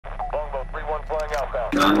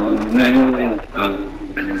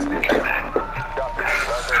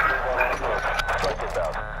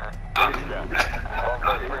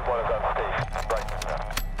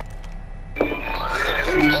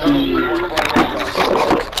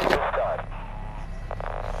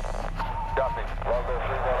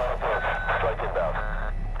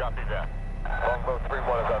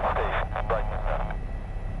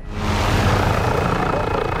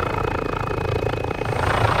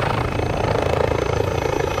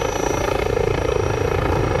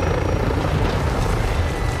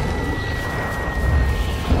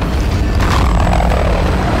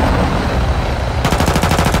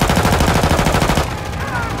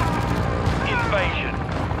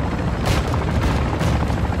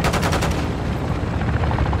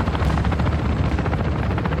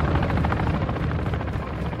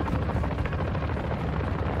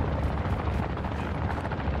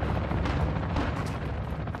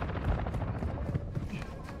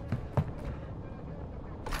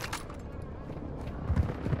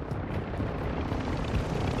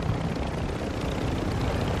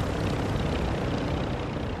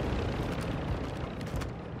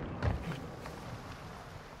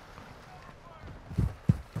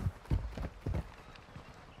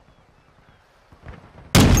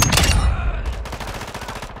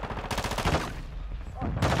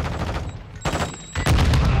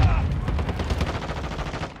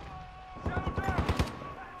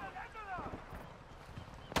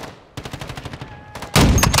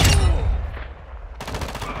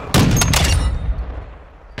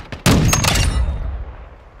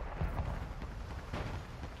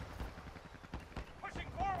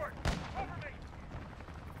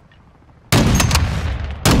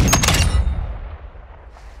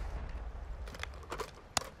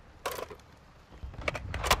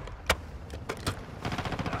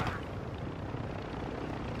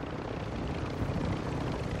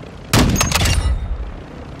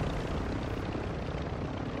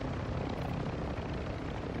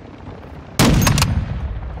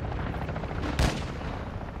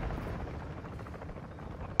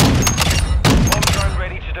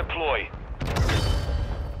Deploy.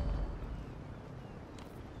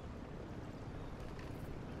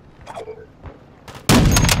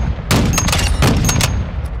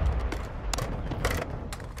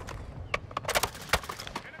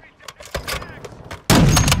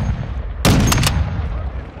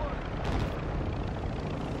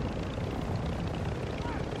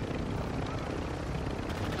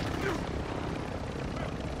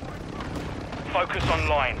 Focus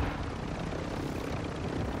online.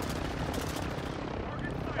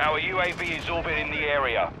 Our UAV is orbiting the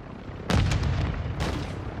area.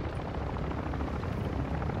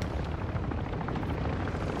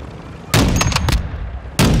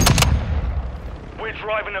 We're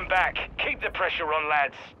driving them back. Keep the pressure on,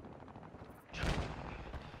 lads.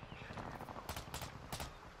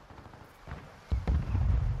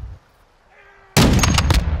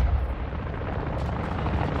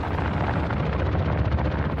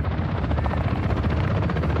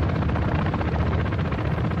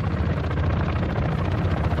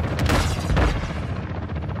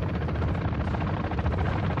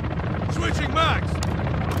 Switching mags!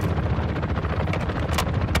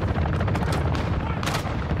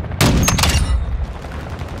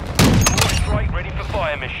 More strike ready for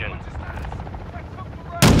fire mission.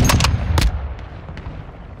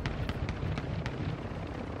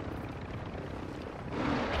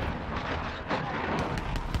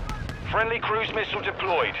 Friendly cruise missile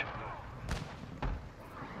deployed.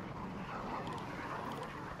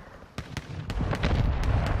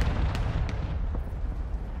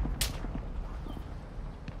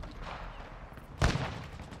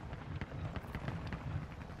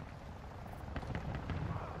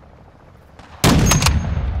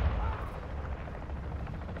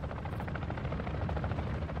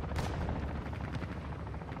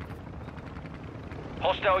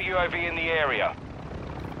 Hostile UAV in the area.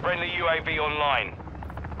 Friendly UAV online.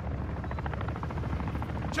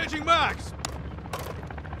 Changing mags!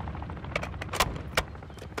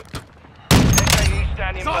 SAE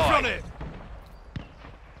standing Sights by. on it!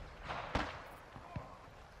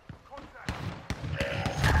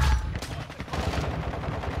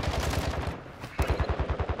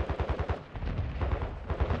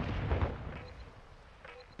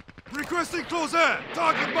 Requesting close air!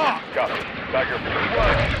 Target mark! Copy. Tiger. Good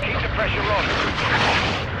work. Keep the pressure on.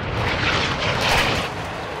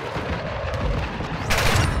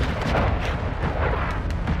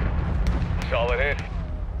 Solid hit.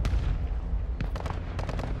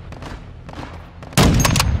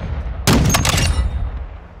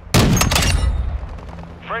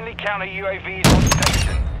 Friendly counter UAV is on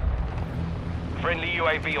station. Friendly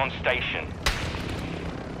UAV on station.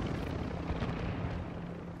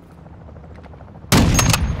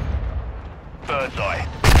 Birdseye.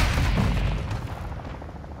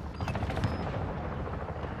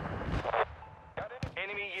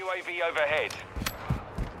 Enemy UAV overhead.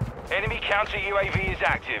 Enemy counter UAV is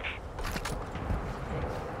active.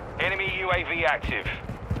 Enemy UAV active.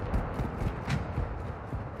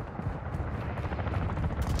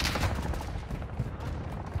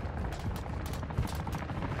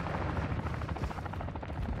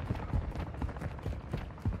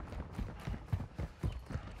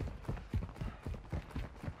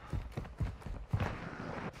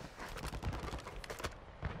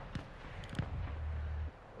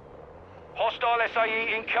 Hostile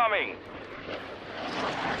SAE incoming.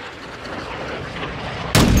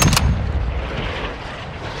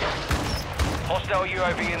 Hostile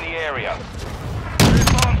UAV in the area. We're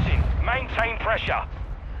advancing. Maintain pressure.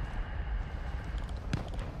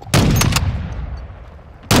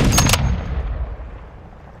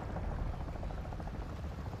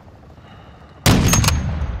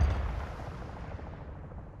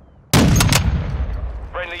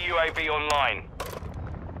 Friendly UAV online.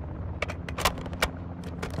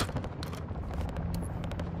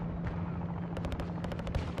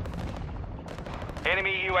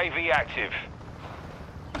 Enemy UAV active.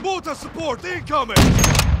 Mortar support incoming!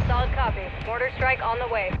 Solid copy. Mortar strike on the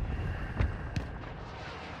way.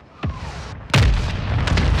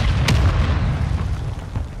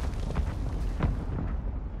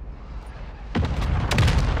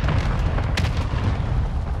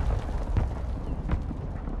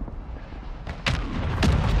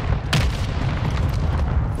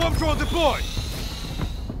 Bomb drone deployed!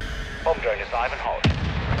 Bomb drone is live and hot.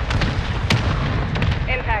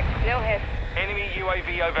 Impact. No hits. Enemy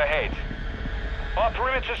UAV overhead. Our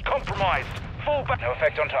perimeter's compromised. Fall back. No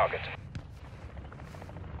effect on target.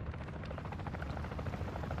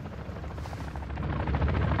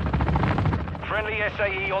 Friendly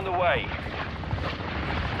SAE on the way.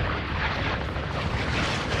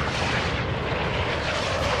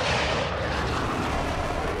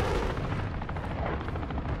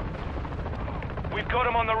 We've got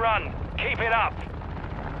them on the run. Keep it up.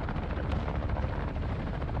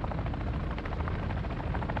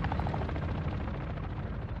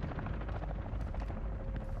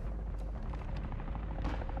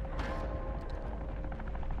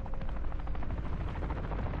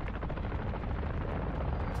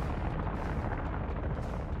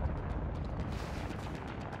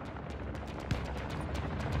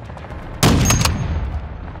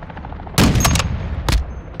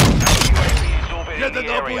 Jeden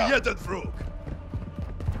obój, jeden wróg!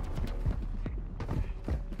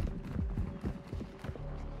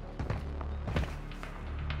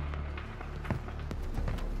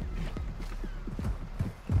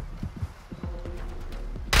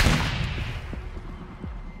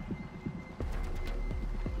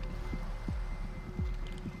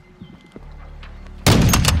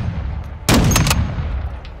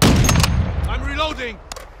 I'm reloading!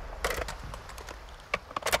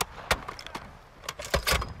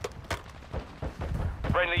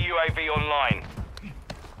 Friendly UAV online.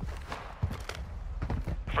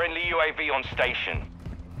 Friendly UAV on station.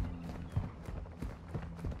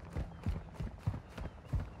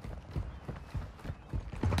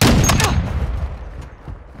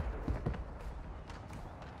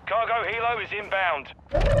 Cargo helo is inbound.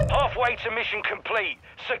 Halfway to mission complete.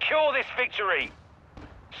 Secure this victory.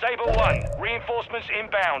 Sabre 1, reinforcements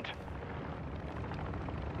inbound.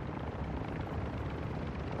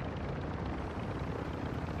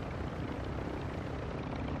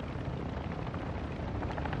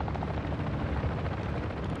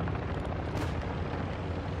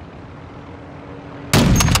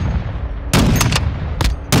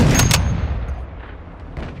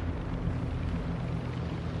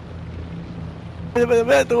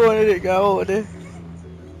 Betul-betul turun adik kau dia.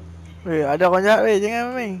 Weh, ada orang jahat weh,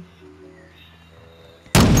 jangan main.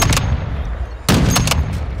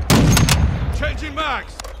 Changing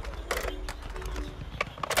mags!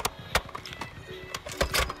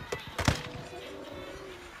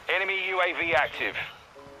 Enemy UAV active.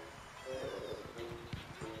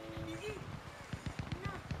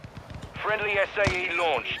 Friendly SAE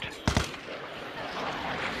launched.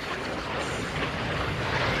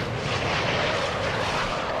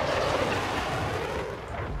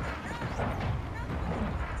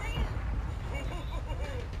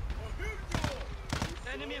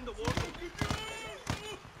 Enemy in the water!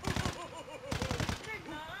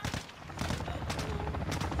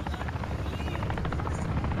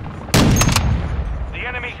 The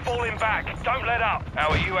enemy's falling back. Don't let up.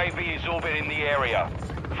 Our UAV is orbiting the area.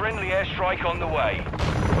 Friendly airstrike on the way.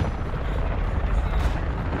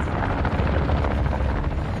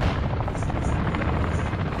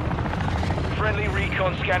 Friendly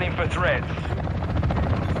recon scanning for threats.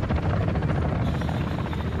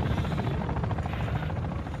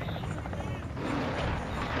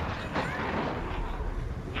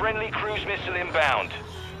 Friendly cruise missile inbound.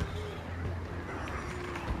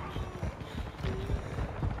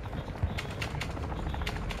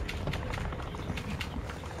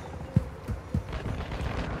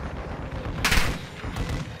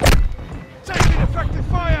 Taking effective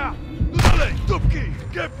fire! Dale, Dubki,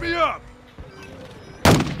 get me up!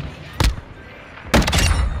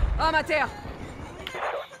 Homme à terre!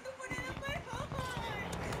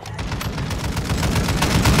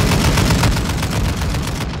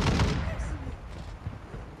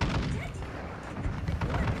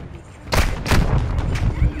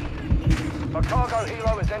 A cargo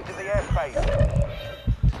helo has entered the airspace.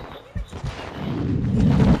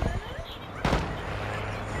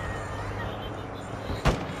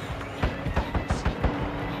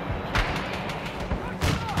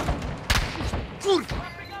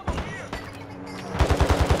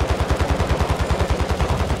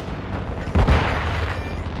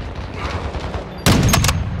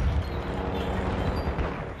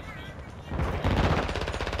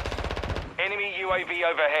 Enemy UAV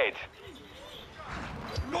overhead.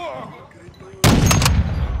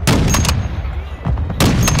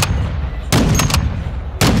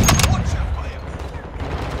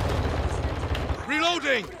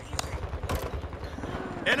 Reloading!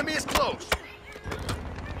 Enemy is close.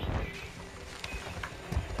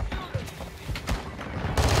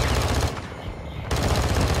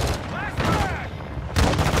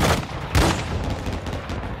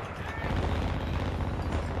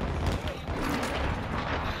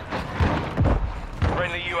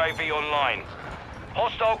 Friendly UAV online.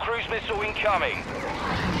 Hostile cruise missile incoming.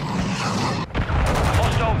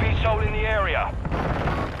 Hostile VTOL in the area.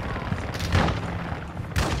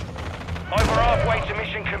 Over halfway to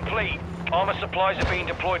mission complete. Armor supplies are being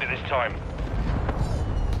deployed at this time.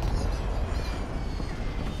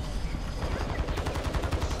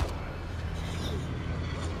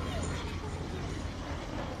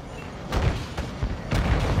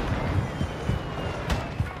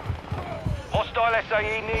 Hostile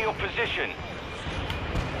SAE near your position.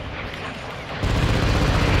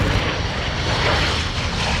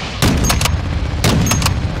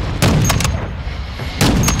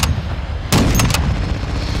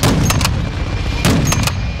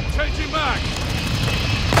 Changing back!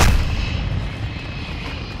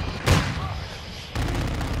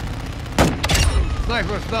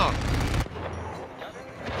 Sniper's down.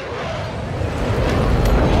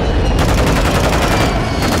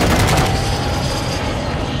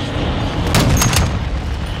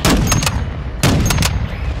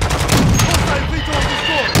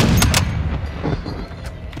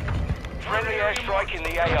 Friendly airstrike in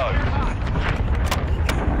the AO.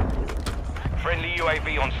 Friendly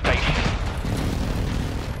UAV on station.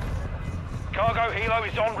 Cargo helo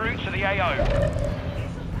is en route to the AO.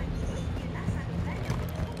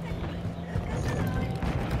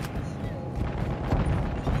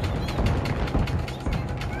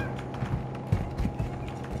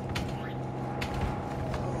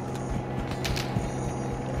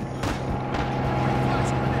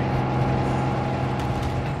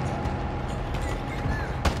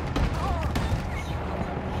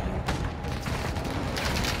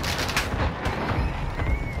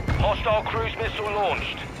 Hostile cruise missile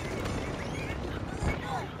launched.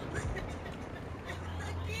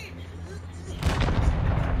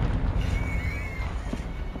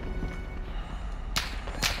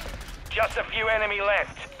 Just a few enemy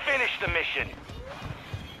left. Finish the mission.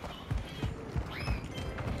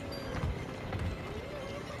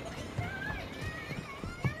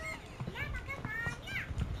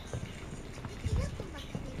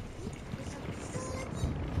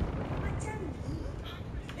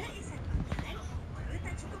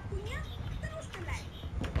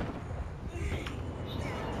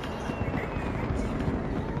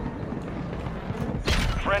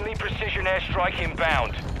 Friendly precision airstrike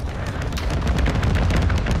inbound.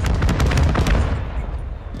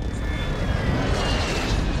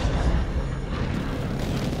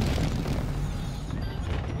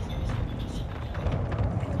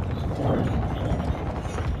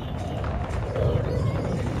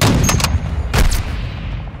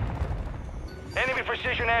 Enemy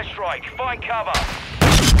precision airstrike. Find cover.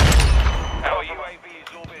 Our UAV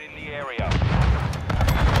is orbiting the area.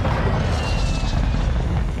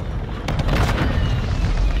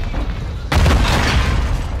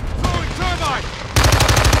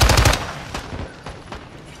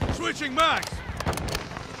 Changing mags!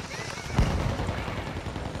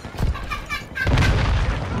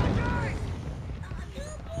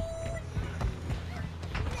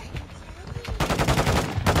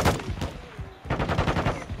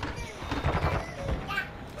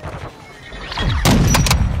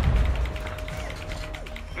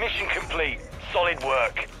 Mission complete. Solid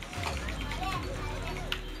work.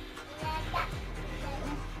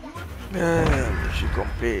 Mission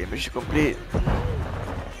complete, mission complete.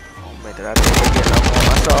 Oh, main terakhir bagian lama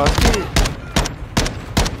masak sikit.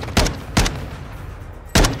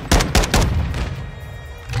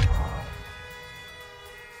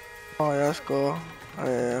 Oh ya, skor.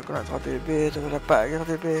 Aku nak 100 lebih, tu dapat lagi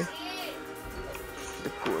 100 lebih.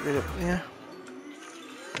 Dekut dia ni.